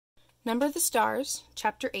Number the Stars,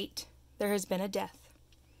 Chapter 8. There Has Been a Death.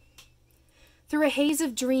 Through a haze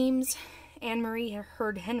of dreams, Anne-Marie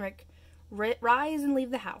heard Henrik rise and leave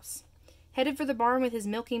the house, headed for the barn with his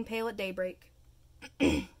milking pail at daybreak.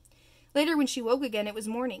 Later, when she woke again, it was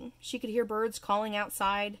morning. She could hear birds calling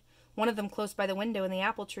outside, one of them close by the window in the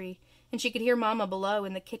apple tree, and she could hear Mama below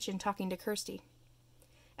in the kitchen talking to Kirsty.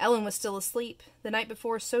 Ellen was still asleep. The night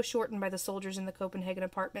before, so shortened by the soldiers in the Copenhagen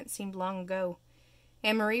apartment, seemed long ago.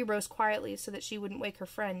 Anne-Marie rose quietly so that she wouldn't wake her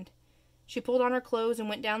friend. She pulled on her clothes and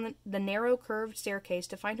went down the narrow, curved staircase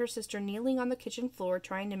to find her sister kneeling on the kitchen floor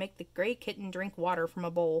trying to make the gray kitten drink water from a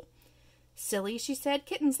bowl. "Silly," she said.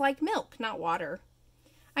 "Kittens like milk, not water."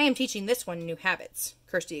 "I am teaching this one new habits,"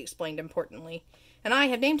 Kirsty explained importantly, "and I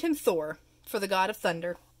have named him Thor, for the god of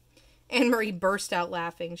thunder." Anne-Marie burst out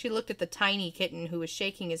laughing. She looked at the tiny kitten who was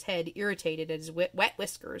shaking his head, irritated at his wet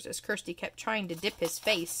whiskers, as Kirsty kept trying to dip his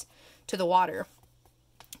face to the water.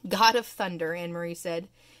 "God of thunder," Anne-Marie said.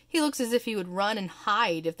 "He looks as if he would run and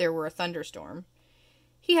hide if there were a thunderstorm."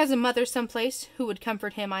 "He has a mother someplace who would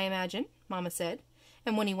comfort him, I imagine," Mama said.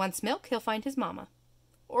 "And when he wants milk, he'll find his Mama."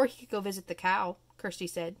 "Or he could go visit the cow," Kirsty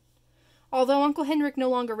said. Although Uncle Henrik no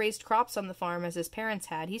longer raised crops on the farm as his parents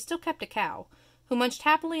had, he still kept a cow, who munched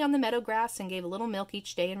happily on the meadow grass and gave a little milk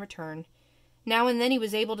each day in return. Now and then he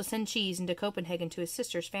was able to send cheese into Copenhagen to his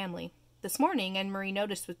sister's family. This morning, Anne-Marie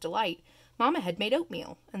noticed with delight, Mama had made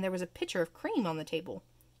oatmeal, and there was a pitcher of cream on the table.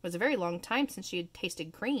 It was a very long time since she had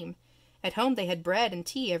tasted cream. At home they had bread and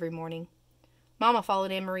tea every morning. Mama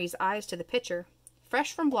followed Anne-Marie's eyes to the pitcher.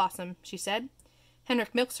 "Fresh from Blossom," she said.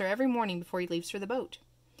 "Henrik milks her every morning before he leaves for the boat.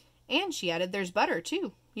 And," she added, "there's butter,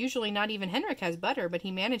 too. Usually not even Henrik has butter, but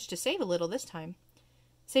he managed to save a little this time."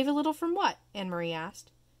 "Save a little from what?" Anne-Marie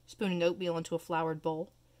asked, spooning oatmeal into a floured bowl.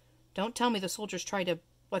 "Don't tell me the soldiers try to,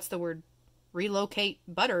 relocate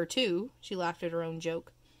butter, too," she laughed at her own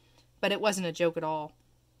joke. But it wasn't a joke at all,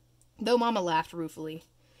 though Mama laughed ruefully.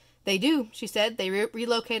 "They do," she said. "They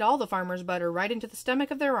relocate all the farmers' butter right into the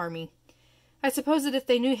stomach of their army. I suppose that if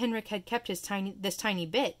they knew Henrik had kept this tiny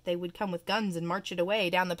bit, they would come with guns and march it away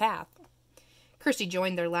down the path." Kirsty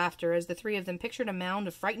joined their laughter as the three of them pictured a mound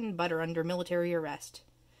of frightened butter under military arrest.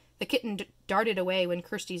 The kitten darted away when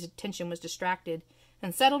Kirsty's attention was distracted,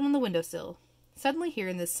 and settled on the windowsill. Suddenly here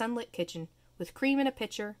in this sunlit kitchen, with cream in a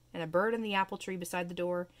pitcher, and a bird in the apple tree beside the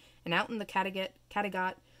door, and out in the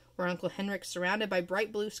Kattegat, where Uncle Henrik, surrounded by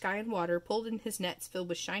bright blue sky and water, pulled in his nets filled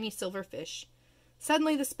with shiny silver fish.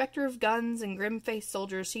 Suddenly the specter of guns and grim-faced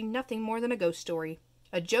soldiers seemed nothing more than a ghost story,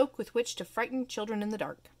 a joke with which to frighten children in the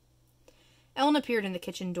dark. Ellen appeared in the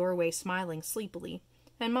kitchen doorway, smiling sleepily,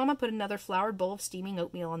 and Mama put another floured bowl of steaming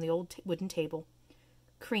oatmeal on the old wooden table.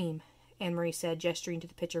 "Cream," Anne-Marie said, gesturing to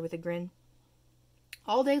the pitcher with a grin.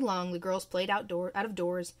 All day long the girls played out of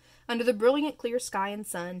doors, under the brilliant clear sky and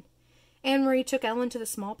sun. Anne-Marie took Ellen to the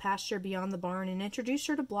small pasture beyond the barn and introduced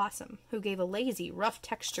her to Blossom, who gave a lazy,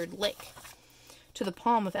 rough-textured lick to the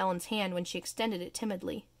palm of Ellen's hand when she extended it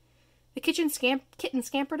timidly. The kitten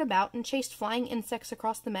scampered about and chased flying insects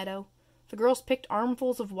across the meadow. The girls picked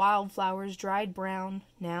armfuls of wildflowers, dried brown,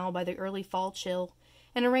 now by the early fall chill,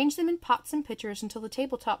 and arranged them in pots and pitchers until the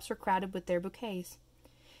tabletops were crowded with their bouquets.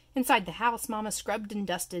 Inside the house, Mama scrubbed and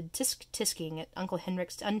dusted, tisking at Uncle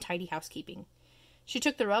Henrik's untidy housekeeping. She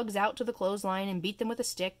took the rugs out to the clothesline and beat them with a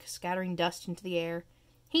stick, scattering dust into the air.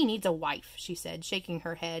 "He needs a wife," she said, shaking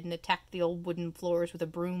her head, and attacked the old wooden floors with a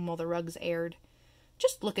broom while the rugs aired.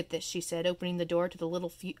 "Just look at this," she said, opening the door to the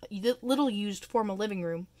little used formal living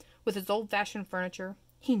room, with its old-fashioned furniture.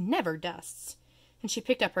 "He never dusts." And she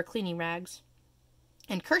picked up her cleaning rags.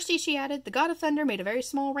 "And Kirsty," she added, "the god of thunder made a very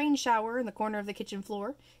small rain shower in the corner of the kitchen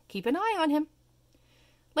floor. Keep an eye on him."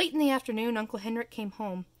 Late in the afternoon, Uncle Henrik came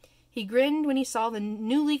home. He grinned when he saw the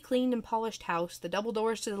newly cleaned and polished house, the double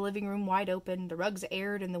doors to the living room wide open, the rugs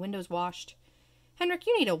aired, and the windows washed. "Henrik,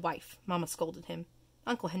 you need a wife," Mama scolded him.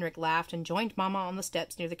 Uncle Henrik laughed and joined Mama on the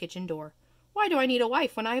steps near the kitchen door. "Why do I need a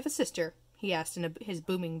wife when I have a sister?" he asked in his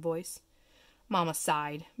booming voice. Mama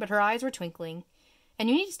sighed, but her eyes were twinkling. "And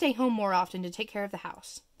you need to stay home more often to take care of the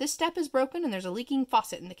house. This step is broken, and there's a leaking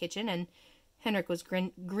faucet in the kitchen, and—" Henrik was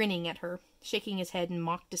grinning at her, shaking his head in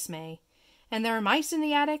mock dismay. "And there are mice in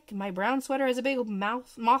the attic, and my brown sweater has a big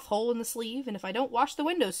moth hole in the sleeve, and if I don't wash the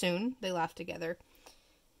windows soon—" They laughed together.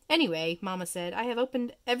 "Anyway," Mama said, "I have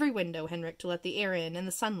opened every window, Henrik, to let the air in and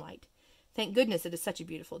the sunlight. Thank goodness it is such a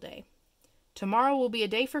beautiful day." "Tomorrow will be a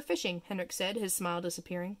day for fishing," Henrik said, his smile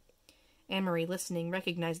disappearing. Anne-Marie, listening,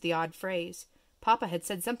 recognized the odd phrase. Papa had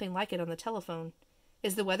said something like it on the telephone.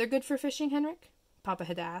 "Is the weather good for fishing, Henrik?" Papa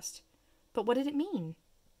had asked. But what did it mean?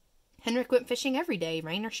 Henrik went fishing every day,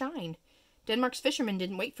 rain or shine. Denmark's fishermen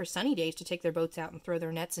didn't wait for sunny days to take their boats out and throw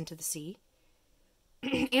their nets into the sea.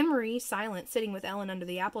 Anne-Marie, silent, sitting with Ellen under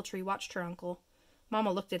the apple tree, watched her uncle.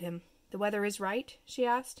 Mamma looked at him. "The weather is right?" she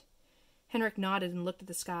asked. Henrik nodded and looked at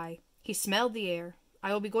the sky. He smelled the air.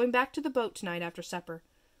 "I will be going back to the boat tonight after supper.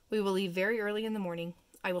 We will leave very early in the morning.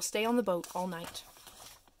 I will stay on the boat all night."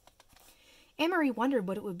 Anne-Marie wondered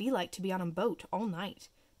what it would be like to be on a boat all night,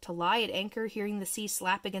 to lie at anchor hearing the sea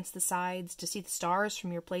slap against the sides, to see the stars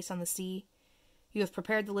from your place on the sea. "You have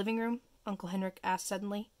prepared the living room?" Uncle Henrik asked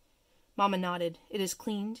suddenly. Mamma nodded. "It is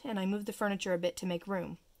cleaned, and I moved the furniture a bit to make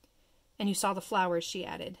room." "And you saw the flowers," she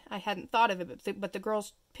added. "I hadn't thought of it, but the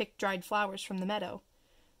girls picked dried flowers from the meadow."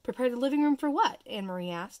 "Prepare the living room for what?"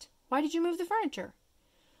 Anne-Marie asked. "Why did you move the furniture?"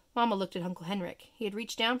 Mamma looked at Uncle Henrik. He had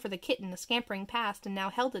reached down for the kitten, scampering past, and now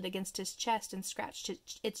held it against his chest and scratched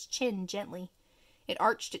its chin gently. It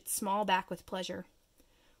arched its small back with pleasure.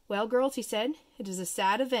 "Well, girls," he said, "it is a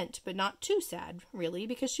sad event, but not too sad, really,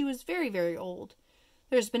 because she was very, very old.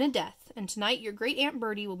 There has been a death, and tonight your great-aunt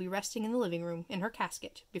Bertie will be resting in the living room, in her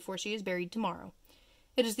casket, before she is buried tomorrow.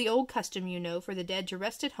 It is the old custom, you know, for the dead to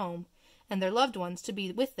rest at home, and their loved ones to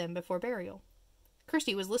be with them before burial."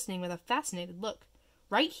 Kirsty was listening with a fascinated look.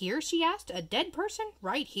 "Right here?" she asked. "A dead person?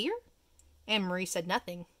 Right here?" Anne-Marie said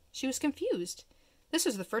nothing. She was confused. This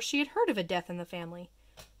was the first she had heard of a death in the family.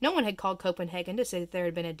 No one had called Copenhagen to say that there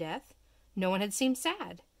had been a death. No one had seemed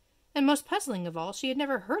sad. And most puzzling of all, she had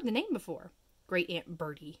never heard the name before. Great-Aunt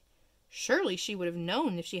Bertie. Surely she would have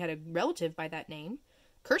known if she had a relative by that name.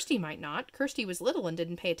 Kirsty might not. Kirsty was little and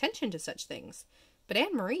didn't pay attention to such things. But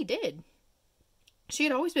Anne-Marie did. She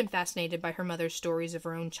had always been fascinated by her mother's stories of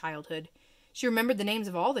her own childhood. She remembered the names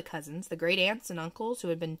of all the cousins, the great aunts and uncles who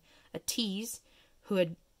had been a tease, who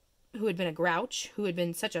had been a grouch, who had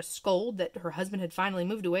been such a scold that her husband had finally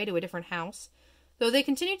moved away to a different house, though they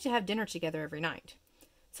continued to have dinner together every night.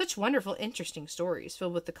 Such wonderful, interesting stories,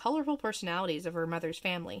 filled with the colorful personalities of her mother's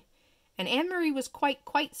family. And Anne-Marie was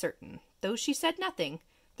quite certain, though she said nothing,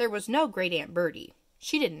 there was no Great-Aunt Bertie.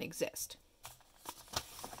 She didn't exist.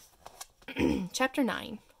 Chapter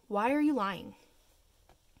 9. Why Are You Lying?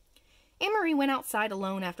 Anne-Marie went outside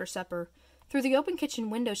alone after supper. Through the open kitchen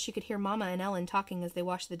window she could hear Mamma and Ellen talking as they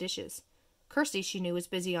washed the dishes. Kirsty, she knew, was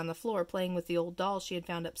busy on the floor playing with the old dolls she had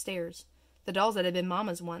found upstairs, the dolls that had been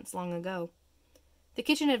Mamma's once, long ago. The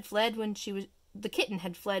kitten had fled when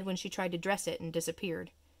she tried to dress it and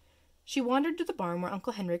disappeared. She wandered to the barn where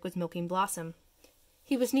Uncle Henrik was milking Blossom.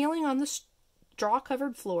 He was kneeling on the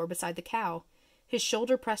straw-covered floor beside the cow, his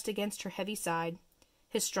shoulder pressed against her heavy side,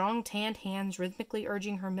 his strong tanned hands rhythmically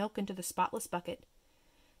urging her milk into the spotless bucket.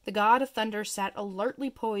 The god of thunder sat alertly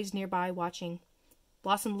poised nearby, watching.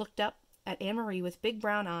 Blossom looked up at Anne-Marie with big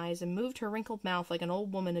brown eyes and moved her wrinkled mouth like an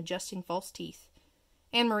old woman adjusting false teeth.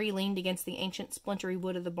 Anne-Marie leaned against the ancient splintery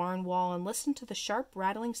wood of the barn wall and listened to the sharp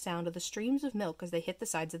rattling sound of the streams of milk as they hit the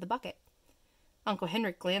sides of the bucket. Uncle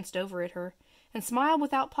Henrik glanced over at her and smiled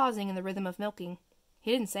without pausing in the rhythm of milking.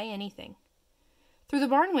 He didn't say anything. Through the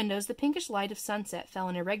barn windows the pinkish light of sunset fell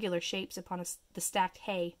in irregular shapes upon the stacked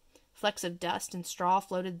hay. Flecks of dust and straw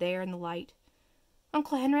floated there in the light.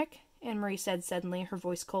 "Uncle Henrik," Anne-Marie said suddenly, her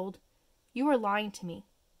voice cold, "you are lying to me.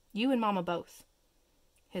 You and Mamma both."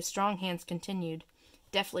 His strong hands continued,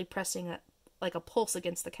 deftly pressing like a pulse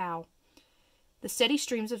against the cow. The steady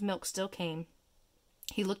streams of milk still came.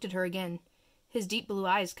 He looked at her again, his deep blue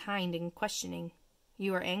eyes kind and questioning.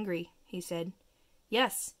 "You are angry," he said.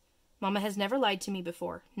 "Yes. Mamma has never lied to me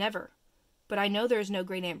before. Never. But I know there is no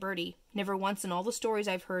Great-Aunt Bertie. Never once in all the stories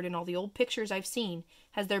I've heard and all the old pictures I've seen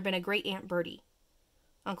has there been a Great-Aunt Bertie."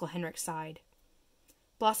 Uncle Henrik sighed.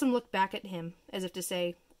 Blossom looked back at him, as if to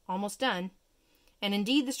say, "Almost done." And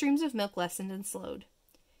indeed the streams of milk lessened and slowed.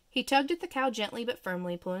 He tugged at the cow gently but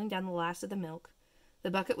firmly, pulling down the last of the milk.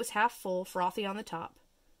 The bucket was half full, frothy on the top.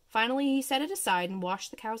 Finally he set it aside and washed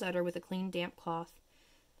the cow's udder with a clean, damp cloth.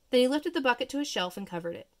 Then he lifted the bucket to a shelf and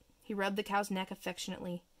covered it. He rubbed the cow's neck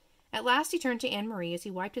affectionately. At last he turned to Anne-Marie as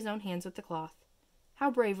he wiped his own hands with the cloth. "How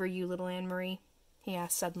brave are you, little Anne-Marie?" he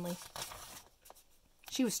asked suddenly.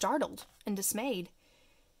 She was startled and dismayed.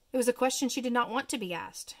 It was a question she did not want to be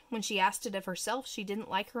asked. When she asked it of herself, she didn't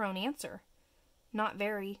like her own answer. "Not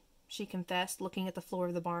very," she confessed, looking at the floor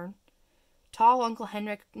of the barn. Tall Uncle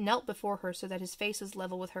Henrik knelt before her so that his face was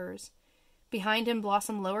level with hers. Behind him,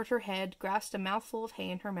 Blossom lowered her head, grasped a mouthful of hay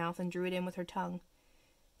in her mouth, and drew it in with her tongue.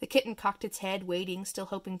 The kitten cocked its head, waiting, still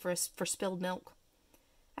hoping for spilled milk.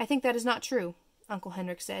 "I think that is not true," Uncle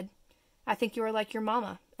Henrik said. "I think you are like your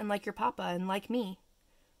mamma, and like your papa, and like me.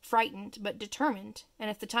 Frightened, but determined, and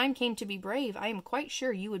if the time came to be brave, I am quite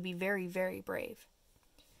sure you would be very, very brave.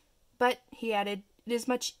 But," he added, "it is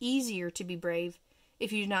much easier to be brave.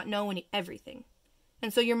 if you do not know everything.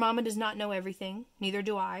 And so your Mama does not know everything, neither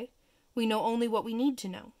do I. We know only what we need to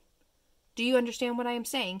know. Do you understand what I am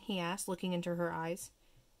saying? He asked, looking into her eyes.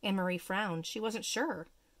 Anne-Marie frowned. She wasn't sure.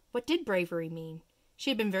 What did bravery mean? She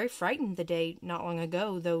had been very frightened the day not long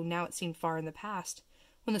ago, though now it seemed far in the past,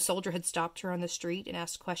 when the soldier had stopped her on the street and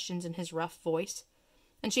asked questions in his rough voice.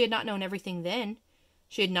 And she had not known everything then.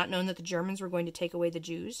 She had not known that the Germans were going to take away the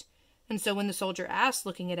Jews. And so when the soldier asked,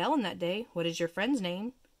 looking at Ellen that day, "What is your friend's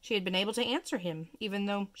name?" she had been able to answer him, even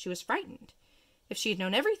though she was frightened. If she had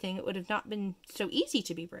known everything, it would have not been so easy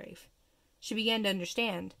to be brave. She began to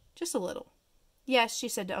understand, just a little. "Yes," she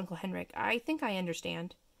said to Uncle Henrik, "I think I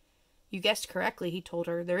understand." "You guessed correctly," he told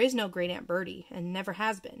her. "There is no Great Aunt Bertie, and never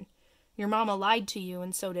has been. Your Mama lied to you,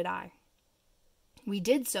 and so did I." "We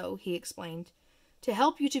did so," he explained, "to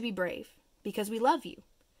help you to be brave, because we love you.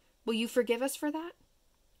 Will you forgive us for that?"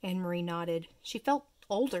 Anne-Marie nodded. She felt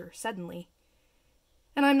older, suddenly.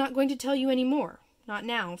 "And I'm not going to tell you any more. Not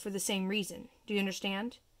now, for the same reason. Do you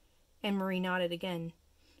understand?" Anne-Marie nodded again.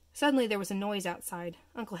 Suddenly there was a noise outside.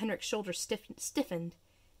 Uncle Henrik's shoulders stiffened.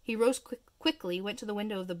 He rose quickly, went to the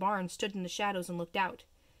window of the barn, stood in the shadows, and looked out.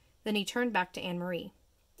 Then he turned back to Anne-Marie.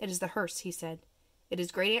 "It is the hearse," he said. "It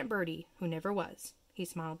is Great Aunt Bertie, who never was." He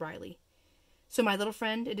smiled brightly. "So, my little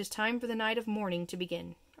friend, it is time for the night of mourning to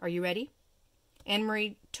begin. Are you ready?"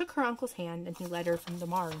 Anne-Marie took her uncle's hand, and he led her from the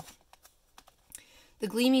barn. The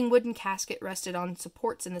gleaming wooden casket rested on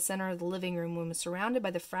supports in the center of the living room and was surrounded by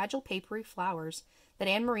the fragile papery flowers that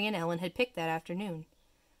Anne-Marie and Ellen had picked that afternoon.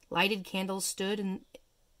 Lighted candles stood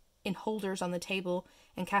in holders on the table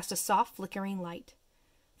and cast a soft flickering light.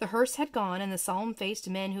 The hearse had gone, and the solemn-faced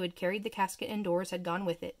men who had carried the casket indoors had gone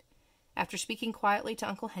with it, after speaking quietly to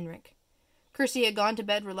Uncle Henrik. Kirsty had gone to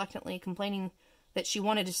bed reluctantly, complaining that she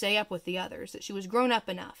wanted to stay up with the others, that she was grown up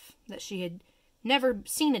enough, that she had never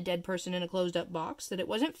seen a dead person in a closed-up box, that it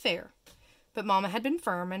wasn't fair. But Mama had been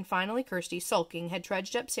firm, and finally Kirsty, sulking, had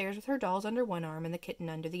trudged upstairs with her dolls under one arm and the kitten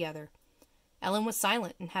under the other. Ellen was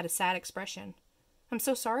silent and had a sad expression. "I'm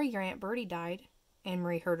so sorry your Aunt Bertie died,"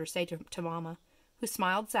 Anne-Marie heard her say to Mama, who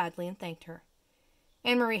smiled sadly and thanked her.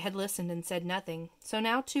 Anne-Marie had listened and said nothing. So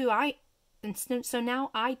now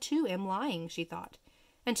I too am lying, she thought,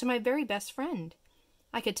 and to my very best friend.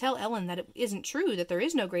 I could tell Ellen that it isn't true, that there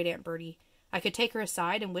is no Great Aunt Bertie. I could take her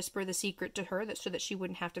aside and whisper the secret to her so that she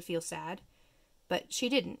wouldn't have to feel sad. But she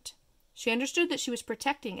didn't. She understood that she was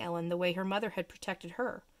protecting Ellen the way her mother had protected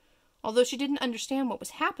her. Although she didn't understand what was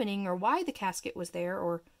happening or why the casket was there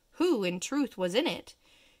or who, in truth, was in it,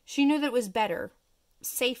 she knew that it was better,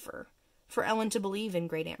 safer, for Ellen to believe in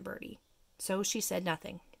Great Aunt Bertie. So she said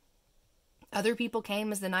nothing. Other people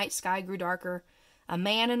came as the night sky grew darker. A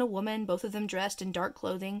man and a woman, both of them dressed in dark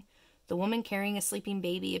clothing. The woman carrying a sleeping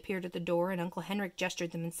baby appeared at the door, and Uncle Henrik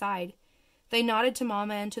gestured them inside. They nodded to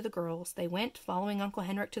Mama and to the girls. They went, following Uncle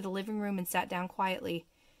Henrik, to the living room and sat down quietly.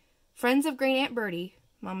 "Friends of Great Aunt Bertie,"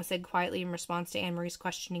 Mama said quietly in response to Anne-Marie's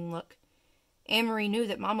questioning look. Anne-Marie knew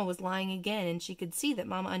that Mama was lying again, and she could see that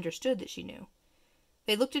Mama understood that she knew.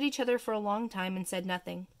 They looked at each other for a long time and said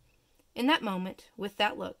nothing. In that moment, with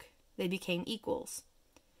that look, they became equals.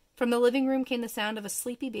 From the living room came the sound of a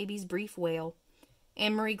sleepy baby's brief wail.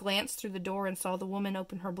 Anne-Marie glanced through the door and saw the woman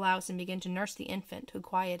open her blouse and begin to nurse the infant, who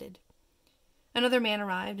quieted. Another man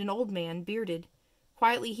arrived, an old man, bearded.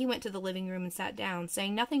 Quietly he went to the living room and sat down,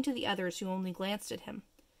 saying nothing to the others, who only glanced at him.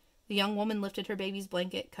 The young woman lifted her baby's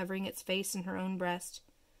blanket, covering its face in her own breast.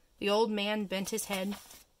 The old man bent his head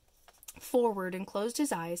forward and closed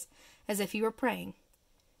his eyes as if he were praying.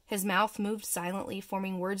 His mouth moved silently,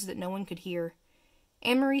 forming words that no one could hear.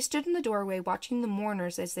 Anne-Marie stood in the doorway, watching the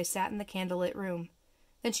mourners as they sat in the candlelit room.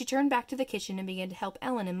 Then she turned back to the kitchen and began to help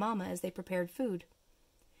Ellen and Mama as they prepared food.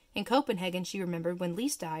 In Copenhagen, she remembered, when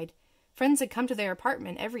Lise died, friends had come to their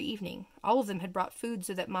apartment every evening. All of them had brought food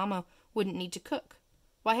so that Mama wouldn't need to cook.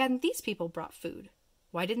 Why hadn't these people brought food?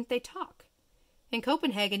 Why didn't they talk? In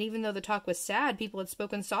Copenhagen, even though the talk was sad, people had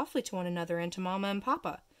spoken softly to one another and to Mama and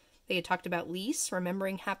Papa. They had talked about Lise,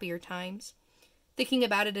 remembering happier times. Thinking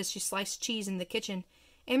about it as she sliced cheese in the kitchen,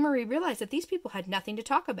 Anne-Marie realized that these people had nothing to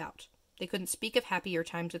talk about. They couldn't speak of happier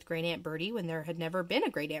times with Great Aunt Bertie when there had never been a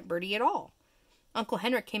Great Aunt Bertie at all. Uncle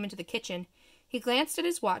Henrik came into the kitchen. He glanced at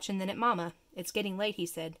his watch and then at Mama. "It's getting late," he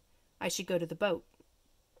said. "I should go to the boat."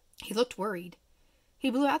 He looked worried. He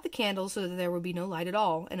blew out the candles so that there would be no light at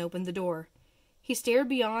all, and opened the door. He stared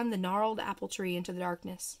beyond the gnarled apple tree into the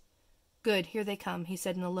darkness. "Good, here they come," he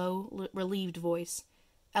said in a low, relieved voice.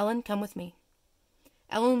 "Ellen, come with me."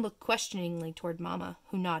 Ellen looked questioningly toward Mama,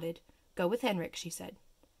 who nodded. "Go with Henrik," she said.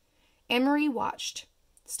 Anne-Marie watched,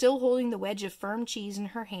 still holding the wedge of firm cheese in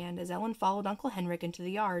her hand, as Ellen followed Uncle Henrik into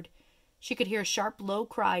the yard. She could hear a sharp, low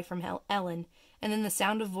cry from Ellen, and then the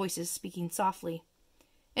sound of voices speaking softly.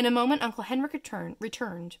 In a moment Uncle Henrik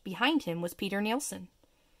returned. Behind him was Peter Nielsen.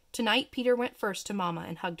 Tonight Peter went first to Mamma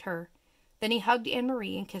and hugged her. Then he hugged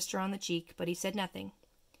Anne-Marie and kissed her on the cheek, but he said nothing.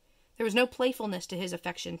 There was no playfulness to his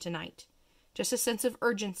affection tonight, just a sense of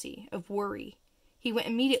urgency, of worry. He went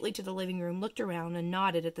immediately to the living room, looked around, and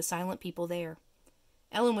nodded at the silent people there.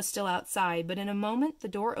 Ellen was still outside, but in a moment the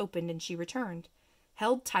door opened and she returned,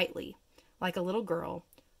 held tightly, like a little girl,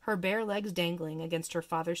 her bare legs dangling against her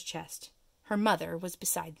father's chest. Her mother was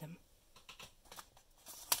beside them.